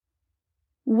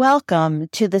Welcome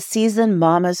to the Seasoned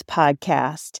Mamas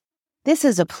podcast. This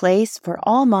is a place for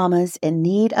all mamas in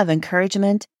need of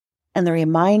encouragement and the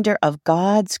reminder of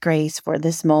God's grace for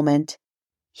this moment.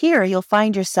 Here you'll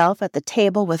find yourself at the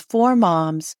table with four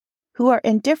moms who are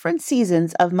in different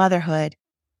seasons of motherhood,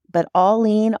 but all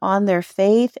lean on their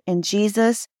faith in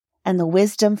Jesus and the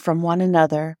wisdom from one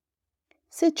another.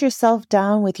 Sit yourself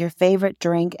down with your favorite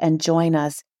drink and join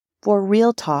us for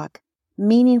real talk,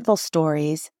 meaningful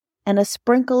stories, and a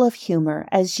sprinkle of humor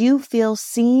as you feel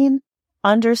seen,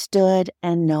 understood,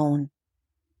 and known.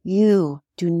 You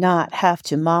do not have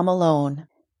to mom alone.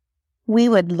 We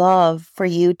would love for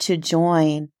you to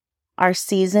join our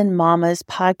Seasoned Mamas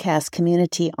podcast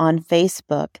community on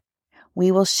Facebook.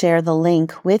 We will share the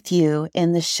link with you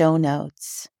in the show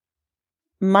notes.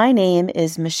 My name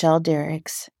is Michelle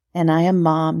Derricks, and I am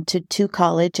mom to two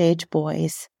college-age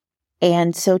boys.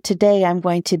 And so today I'm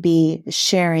going to be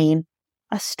sharing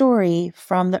a story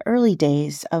from the early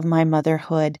days of my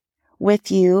motherhood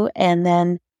with you, and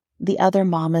then the other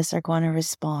mamas are going to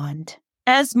respond.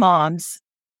 As moms,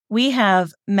 we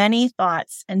have many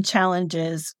thoughts and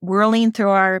challenges whirling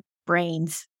through our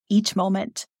brains each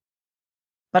moment.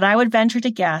 But I would venture to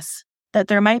guess that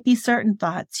there might be certain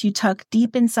thoughts you tuck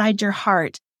deep inside your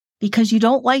heart because you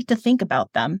don't like to think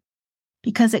about them,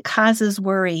 because it causes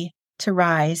worry to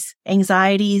rise,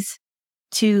 anxieties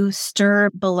to stir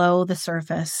below the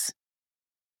surface.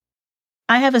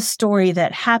 I have a story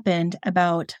that happened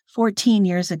about 14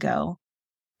 years ago.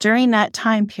 During that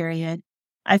time period,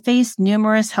 I faced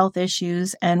numerous health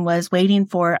issues and was waiting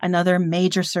for another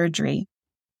major surgery.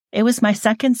 It was my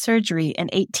second surgery in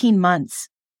 18 months,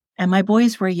 and my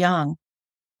boys were young,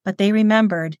 but they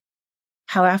remembered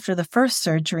how after the first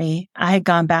surgery, I had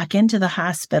gone back into the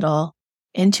hospital,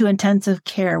 into intensive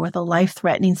care with a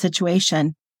life-threatening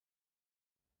situation.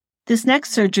 This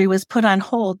next surgery was put on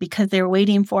hold because they were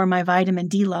waiting for my vitamin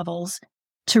D levels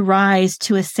to rise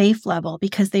to a safe level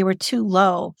because they were too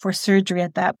low for surgery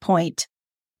at that point.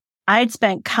 I had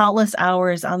spent countless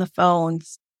hours on the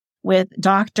phones with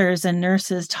doctors and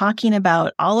nurses talking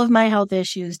about all of my health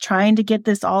issues, trying to get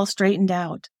this all straightened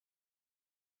out.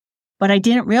 But I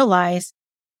didn't realize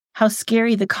how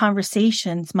scary the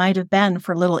conversations might have been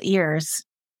for little ears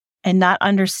and not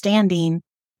understanding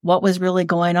what was really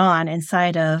going on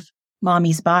inside of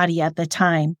mommy's body at the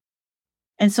time.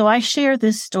 And so I share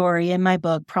this story in my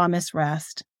book, Promise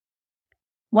Rest.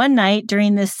 One night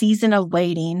during this season of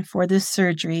waiting for this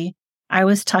surgery, I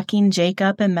was tucking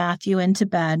Jacob and Matthew into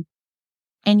bed.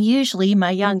 And usually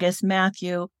my youngest,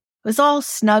 Matthew, was all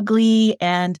snuggly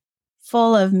and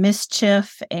full of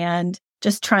mischief and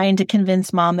just trying to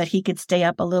convince mom that he could stay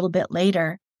up a little bit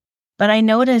later. But I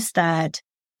noticed that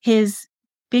his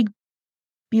big,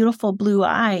 beautiful blue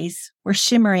eyes were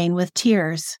shimmering with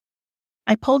tears.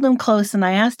 I pulled him close and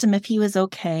I asked him if he was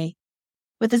okay.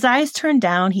 With his eyes turned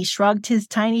down, he shrugged his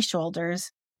tiny shoulders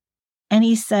and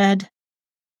he said,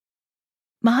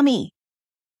 "Mommy,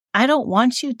 I don't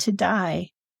want you to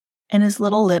die." And his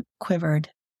little lip quivered.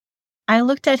 I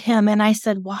looked at him and I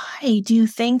said, "Why do you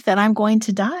think that I'm going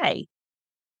to die?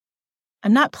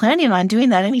 I'm not planning on doing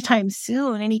that anytime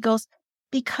soon." And he goes,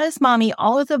 "Because, Mommy,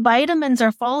 all of the vitamins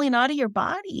are falling out of your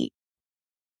body."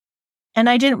 And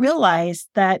I didn't realize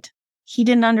that he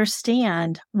didn't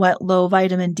understand what low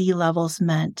vitamin D levels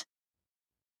meant.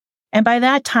 And by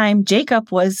that time, Jacob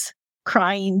was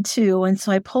crying too. And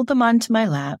so I pulled him onto my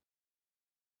lap.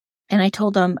 And I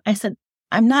told him, I said,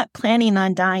 "I'm not planning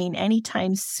on dying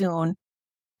anytime soon."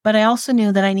 But I also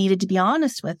knew that I needed to be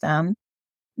honest with them,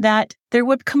 that there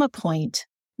would come a point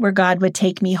where God would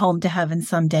take me home to heaven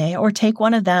someday, or take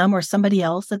one of them or somebody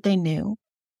else that they knew.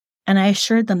 And I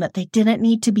assured them that they didn't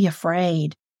need to be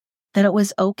afraid, that it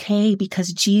was okay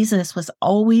because Jesus was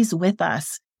always with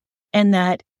us and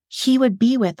that he would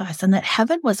be with us and that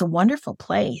heaven was a wonderful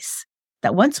place,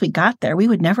 that once we got there, we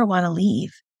would never want to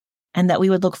leave and that we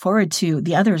would look forward to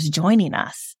the others joining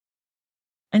us.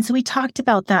 And so we talked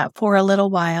about that for a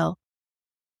little while.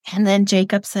 And then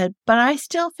Jacob said, "But I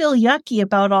still feel yucky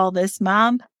about all this,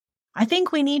 Mom. I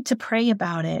think we need to pray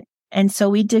about it." And so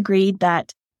we agreed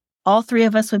that all three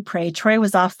of us would pray. Troy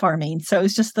was off farming, so it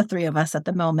was just the three of us at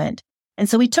the moment. And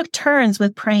so we took turns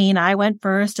with praying. I went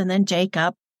first and then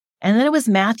Jacob. And then it was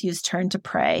Matthew's turn to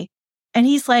pray. And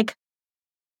he's like,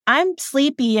 "I'm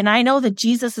sleepy and I know that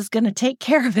Jesus is going to take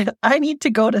care of it. I need to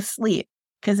go to sleep."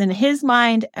 Because in his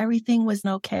mind, everything was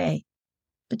okay.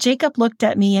 But Jacob looked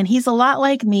at me and he's a lot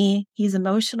like me. He's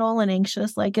emotional and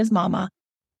anxious like his mama.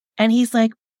 And he's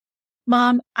like,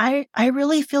 "Mom, I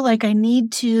really feel like I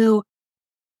need to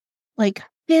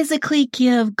physically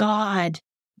give God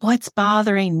what's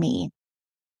bothering me."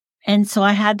 And so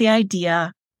I had the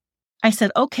idea I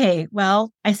said, okay,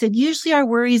 well, I said, usually our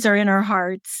worries are in our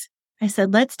hearts. I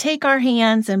said, let's take our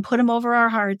hands and put them over our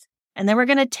hearts. And then we're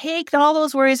going to take all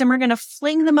those worries and we're going to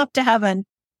fling them up to heaven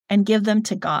and give them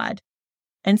to God.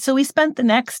 And so we spent the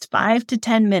next 5 to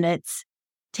 10 minutes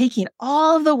taking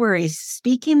all of the worries,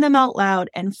 speaking them out loud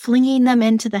and flinging them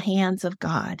into the hands of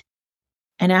God.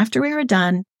 And after we were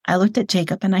done, I looked at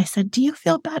Jacob and I said, do you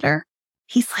feel better?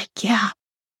 He's like, yeah,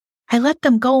 I let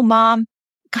them go, Mom.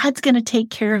 God's going to take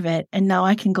care of it. And now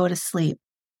I can go to sleep.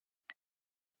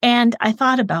 And I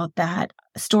thought about that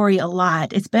story a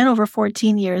lot. It's been over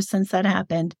 14 years since that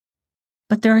happened.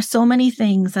 But there are so many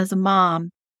things as a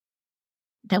mom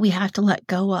that we have to let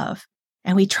go of.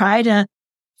 And we try to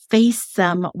face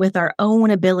them with our own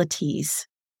abilities.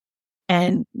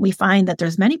 And we find that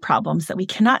there's many problems that we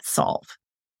cannot solve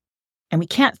and we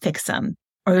can't fix them,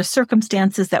 or the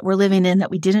circumstances that we're living in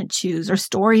that we didn't choose, or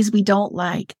stories we don't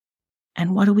like.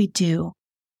 And what do?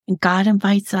 And God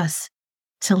invites us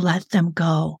to let them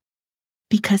go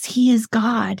because He is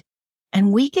God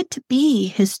and we get to be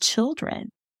His children.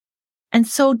 And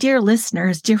so, dear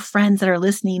listeners, dear friends that are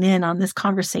listening in on this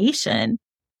conversation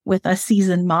with us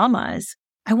seasoned mamas,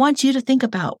 I want you to think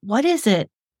about, what is it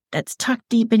that's tucked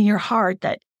deep in your heart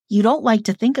that you don't like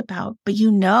to think about, but you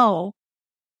know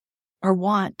or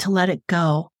want to let it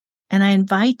go. And I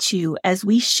invite you, as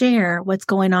we share what's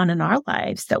going on in our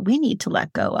lives that we need to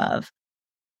let go of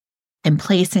and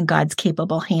place in God's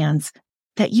capable hands,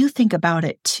 that you think about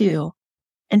it too.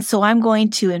 And so I'm going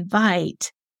to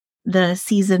invite the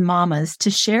seasoned mamas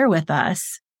to share with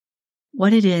us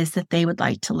what it is that they would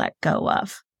like to let go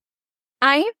of.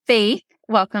 I am Faith.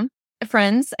 Welcome,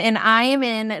 friends. And I am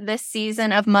in this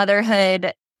season of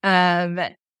motherhood,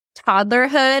 toddlerhood,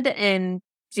 and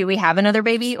do we have another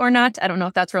baby or not? I don't know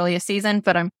if that's really a season,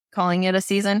 but I'm calling it a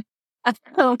season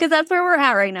because that's where we're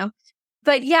at right now.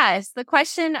 But yes, the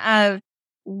question of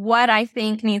what I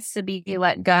think needs to be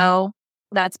let go,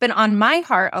 that's been on my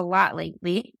heart a lot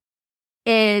lately,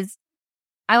 is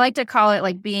I like to call it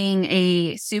like being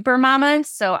a super mama.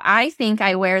 So I think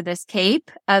I wear this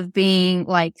cape of being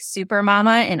like super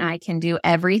mama and I can do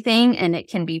everything and it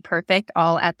can be perfect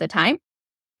all at the time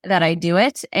that I do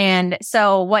it. And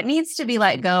so what needs to be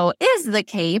let go is the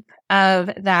cape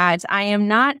of that I am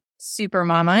not super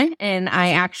mama and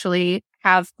I actually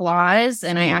have flaws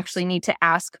and I actually need to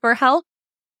ask for help.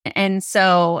 And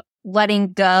so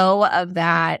letting go of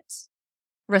that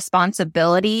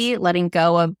responsibility, letting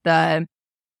go of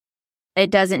it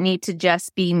doesn't need to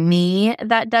just be me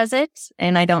that does it.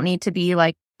 And I don't need to be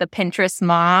like the Pinterest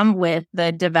mom with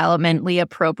the developmentally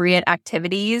appropriate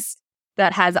activities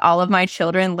that has all of my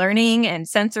children learning and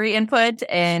sensory input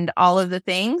and all of the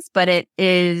things. But it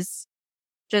is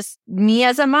just me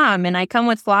as a mom, and I come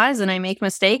with flaws and I make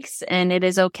mistakes, and it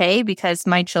is okay because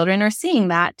my children are seeing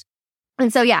that.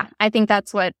 And so, yeah, I think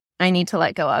that's what I need to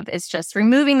let go of, is just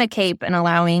removing the cape and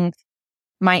allowing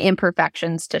my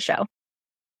imperfections to show.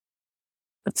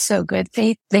 That's so good,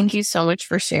 Faith. Thank you so much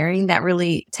for sharing. That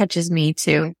really touches me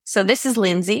too. So this is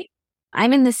Lindsay.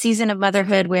 I'm in the season of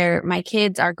motherhood where my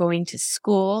kids are going to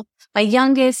school. My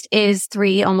youngest is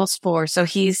 3, almost 4. So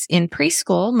he's in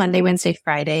preschool Monday, Wednesday,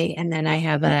 Friday. And then I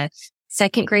have a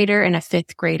 2nd grader and a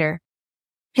 5th grader.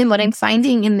 And what I'm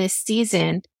finding in this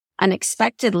season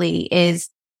unexpectedly is,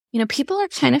 people are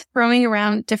kind of throwing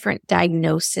around different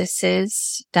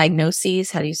diagnoses. How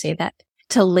do you say that?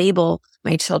 To label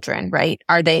my children, right?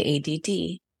 Are they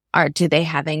ADD? Do they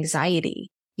have anxiety?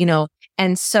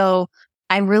 And so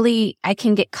I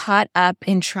can get caught up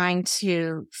in trying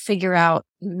to figure out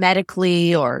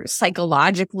medically or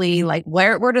psychologically, like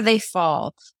where do they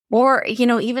fall? Or,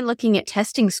 even looking at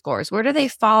testing scores, where do they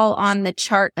fall on the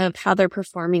chart of how they're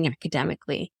performing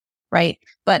academically? Right.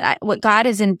 But what God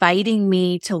is inviting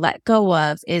me to let go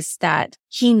of is that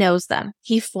He knows them.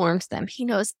 He forms them. He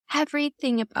knows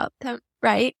everything about them.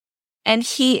 Right. And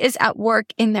He is at work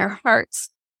in their hearts,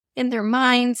 in their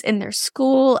minds, in their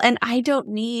school. And I don't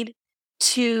need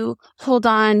to hold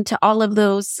on to all of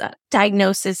those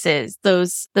diagnoses,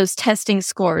 those testing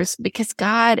scores, because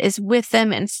God is with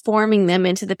them and forming them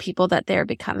into the people that they're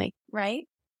becoming, right?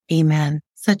 Amen.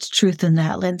 Such truth in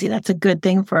that, Lindsay. That's a good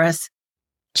thing for us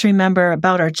to remember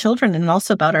about our children and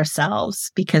also about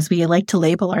ourselves, because we like to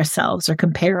label ourselves or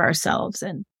compare ourselves,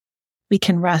 and we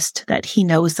can rest that He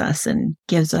knows us and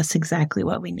gives us exactly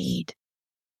what we need.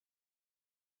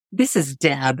 This is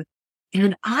Deb.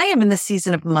 And I am in the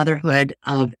season of motherhood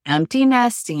of empty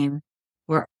nesting,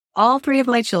 where all 3 of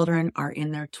my children are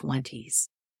in their 20s.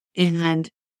 And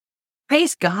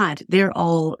praise God,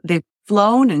 they've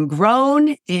flown and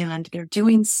grown and they're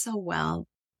doing so well.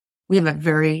 We have a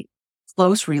very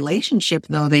close relationship,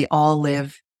 though they all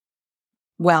live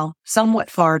somewhat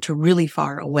far to really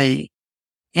far away.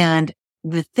 And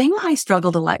the thing I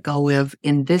struggle to let go of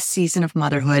in this season of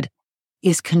motherhood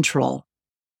is control.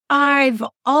 I've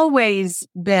always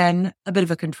been a bit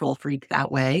of a control freak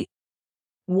that way,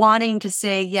 wanting to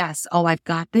say, yes, I've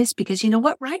got this because you know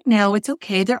what? Right now, it's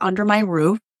okay. They're under my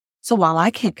roof. So while I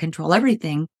can't control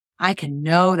everything, I can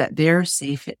know that they're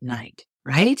safe at night,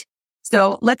 right?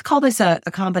 So let's call this a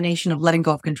combination of letting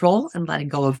go of control and letting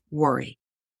go of worry.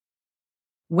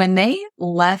 When they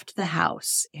left the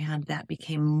house and that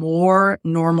became more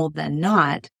normal than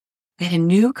not, I had a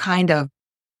new kind of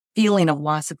feeling of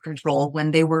loss of control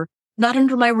when they were not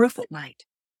under my roof at night.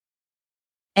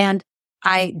 And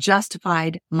I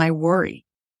justified my worry.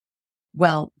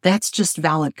 Well, that's just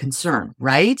valid concern,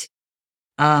 right?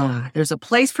 There's a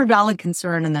place for valid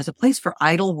concern and there's a place for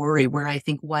idle worry where I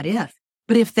think, what if?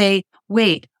 But if they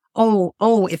wait,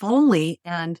 if only,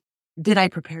 and did I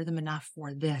prepare them enough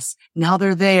for this? Now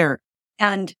they're there,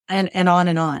 and on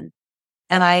and on.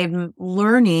 And I'm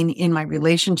learning in my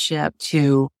relationship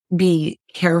to be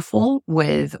careful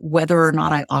with whether or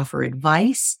not I offer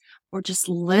advice or just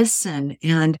listen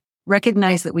and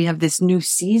recognize that we have this new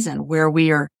season where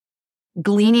we are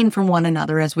gleaning from one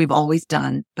another as we've always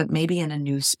done, but maybe in a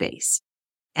new space.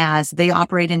 As they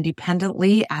operate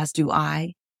independently, as do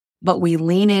I, but we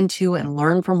lean into and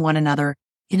learn from one another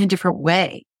in a different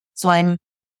way. So I'm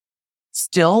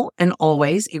still and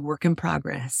always a work in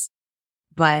progress,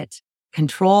 but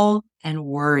control and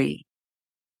worry,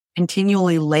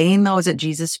 continually laying those at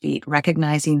Jesus' feet,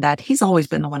 recognizing that he's always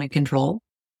been the one in control.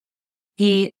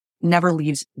 He never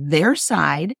leaves their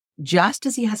side, just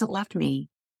as he hasn't left me.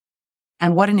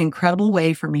 And what an incredible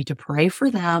way for me to pray for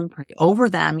them, pray over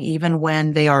them, even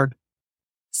when they are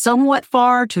somewhat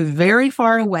far to very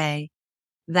far away,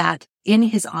 that in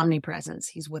his omnipresence,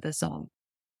 he's with us all.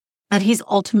 That he's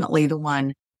ultimately the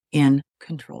one in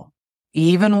control.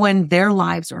 Even when their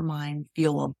lives or mine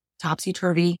feel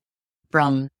topsy-turvy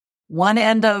from one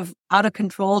end of out of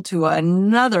control to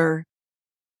another,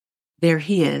 there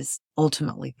he is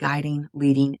ultimately guiding,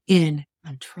 leading, in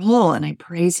control. And I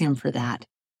praise him for that.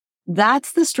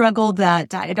 That's the struggle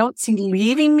that I don't see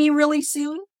leaving me really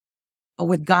soon, but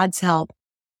with God's help,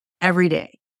 every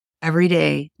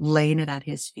day, laying it at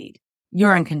his feet.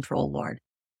 You're in control, Lord.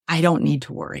 I don't need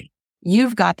to worry.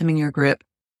 You've got them in your grip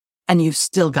and you've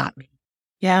still got me.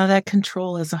 Yeah, that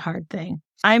control is a hard thing.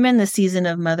 I'm in the season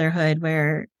of motherhood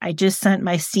where I just sent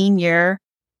my senior,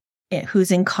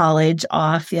 who's in college,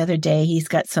 off the other day. He's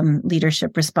got some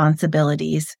leadership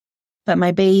responsibilities. But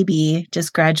my baby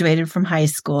just graduated from high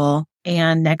school,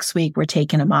 and next week we're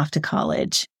taking him off to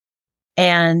college.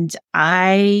 And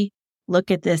I look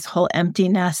at this whole empty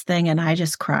nest thing and I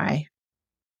just cry.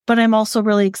 But I'm also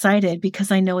really excited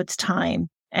because I know it's time.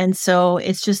 And so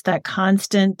it's just that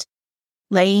constant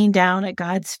laying down at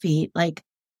God's feet. Like,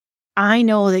 I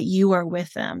know that you are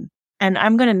with them and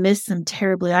I'm going to miss them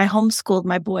terribly. I homeschooled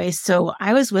my boys, so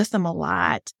I was with them a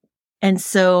lot. And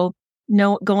so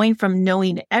going from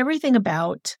knowing everything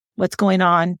about what's going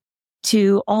on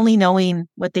to only knowing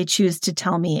what they choose to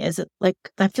tell me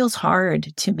that feels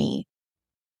hard to me,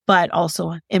 but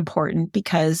also important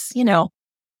because,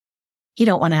 you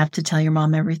don't want to have to tell your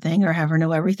mom everything or have her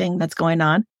know everything that's going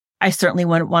on. I certainly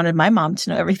wanted my mom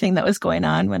to know everything that was going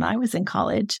on when I was in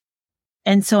college.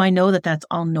 And so I know that that's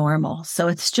all normal. So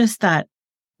it's just that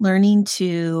learning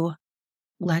to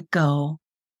let go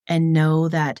and know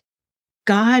that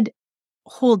God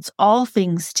holds all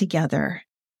things together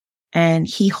and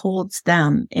he holds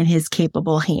them in his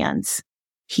capable hands.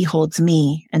 He holds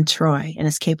me and Troy in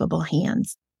his capable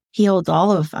hands. He holds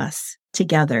all of us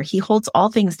together. He holds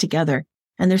all things together.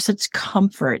 And there's such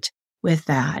comfort with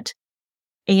that.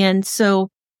 And so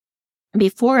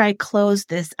before I close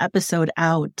this episode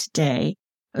out today,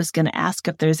 I was going to ask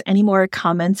if there's any more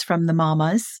comments from the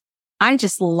mamas. I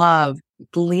just love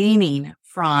gleaning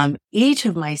from each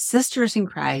of my sisters in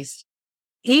Christ,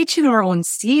 each in our own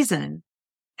season,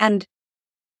 and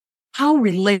how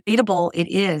relatable it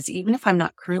is, even if I'm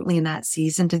not currently in that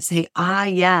season, to say,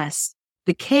 yes,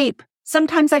 the cape.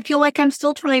 Sometimes I feel like I'm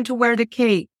still trying to wear the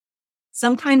cape.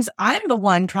 Sometimes I'm the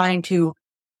one trying to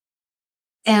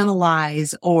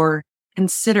analyze or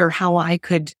consider how I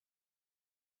could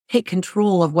take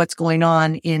control of what's going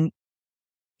on in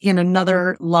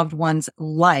another loved one's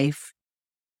life,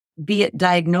 be it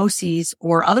diagnoses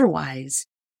or otherwise.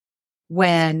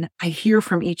 When I hear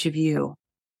from each of you,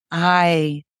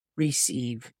 I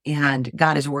receive, and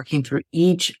God is working through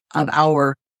each of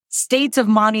our states of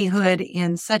mommyhood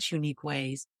in such unique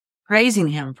ways, praising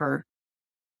him for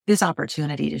this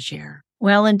opportunity to share.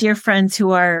 Well, and dear friends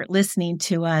who are listening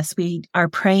to us, we are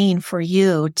praying for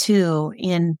you too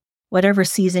in whatever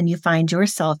season you find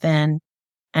yourself in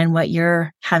and what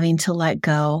you're having to let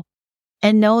go.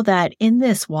 And know that in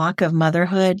this walk of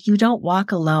motherhood, you don't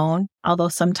walk alone, although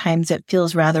sometimes it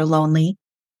feels rather lonely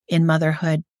in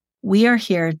motherhood. We are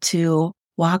here to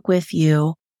walk with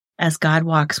you as God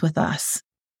walks with us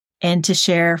and to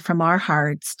share from our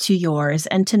hearts to yours,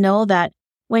 and to know that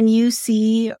when you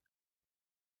see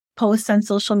posts on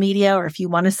social media, or if you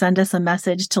want to send us a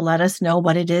message to let us know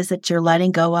what it is that you're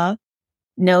letting go of,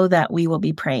 know that we will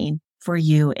be praying for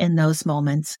you in those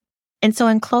moments. And so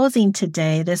in closing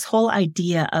today, this whole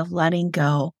idea of letting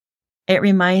go, it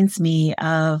reminds me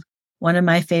of one of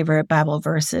my favorite Bible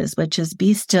verses, which is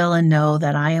be still and know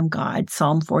that I am God,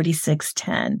 Psalm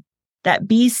 46:10. That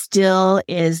be still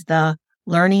is the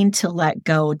learning to let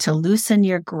go, to loosen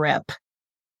your grip.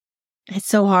 It's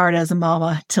so hard as a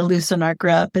mama to loosen our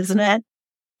grip, isn't it?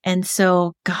 And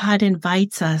so God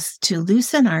invites us to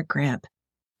loosen our grip,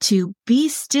 to be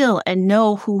still and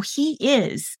know who He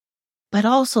is, but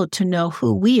also to know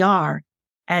who we are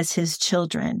as His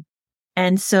children.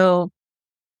 And so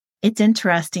it's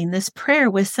interesting. This prayer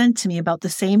was sent to me about the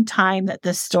same time that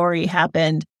this story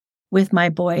happened with my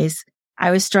boys. I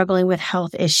was struggling with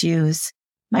health issues.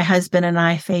 My husband and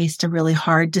I faced a really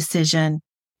hard decision.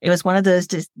 It was one of those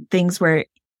things where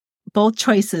both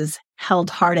choices held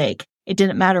heartache. It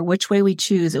didn't matter which way we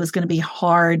choose. It was going to be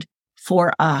hard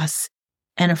for us.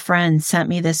 And a friend sent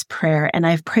me this prayer, and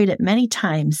I've prayed it many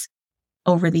times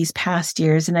over these past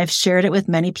years, and I've shared it with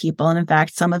many people. And in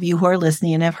fact, some of you who are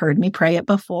listening have heard me pray it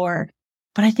before,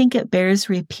 but I think it bears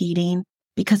repeating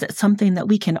because it's something that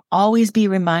we can always be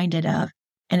reminded of.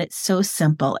 And it's so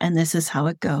simple. And this is how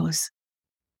it goes.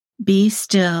 Be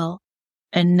still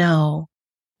and know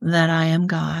that I am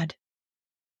God.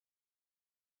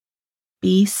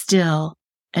 Be still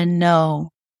and know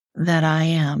that I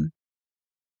am.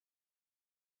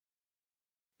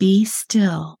 Be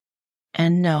still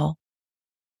and know.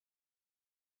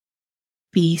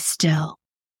 Be still.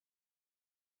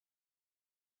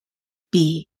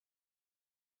 Be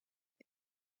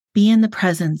in the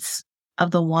presence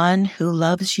of the one who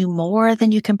loves you more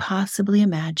than you can possibly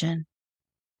imagine.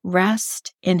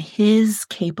 Rest in His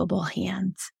capable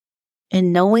hands,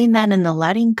 and knowing that in the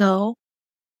letting go,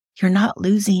 you're not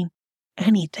losing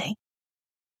anything.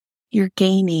 You're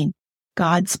gaining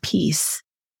God's peace,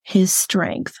 His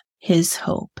strength, His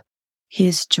hope,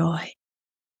 His joy.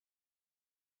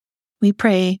 We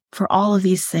pray for all of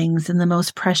these things in the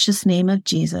most precious name of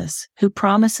Jesus, who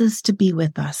promises to be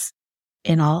with us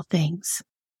in all things.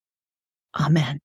 Amen.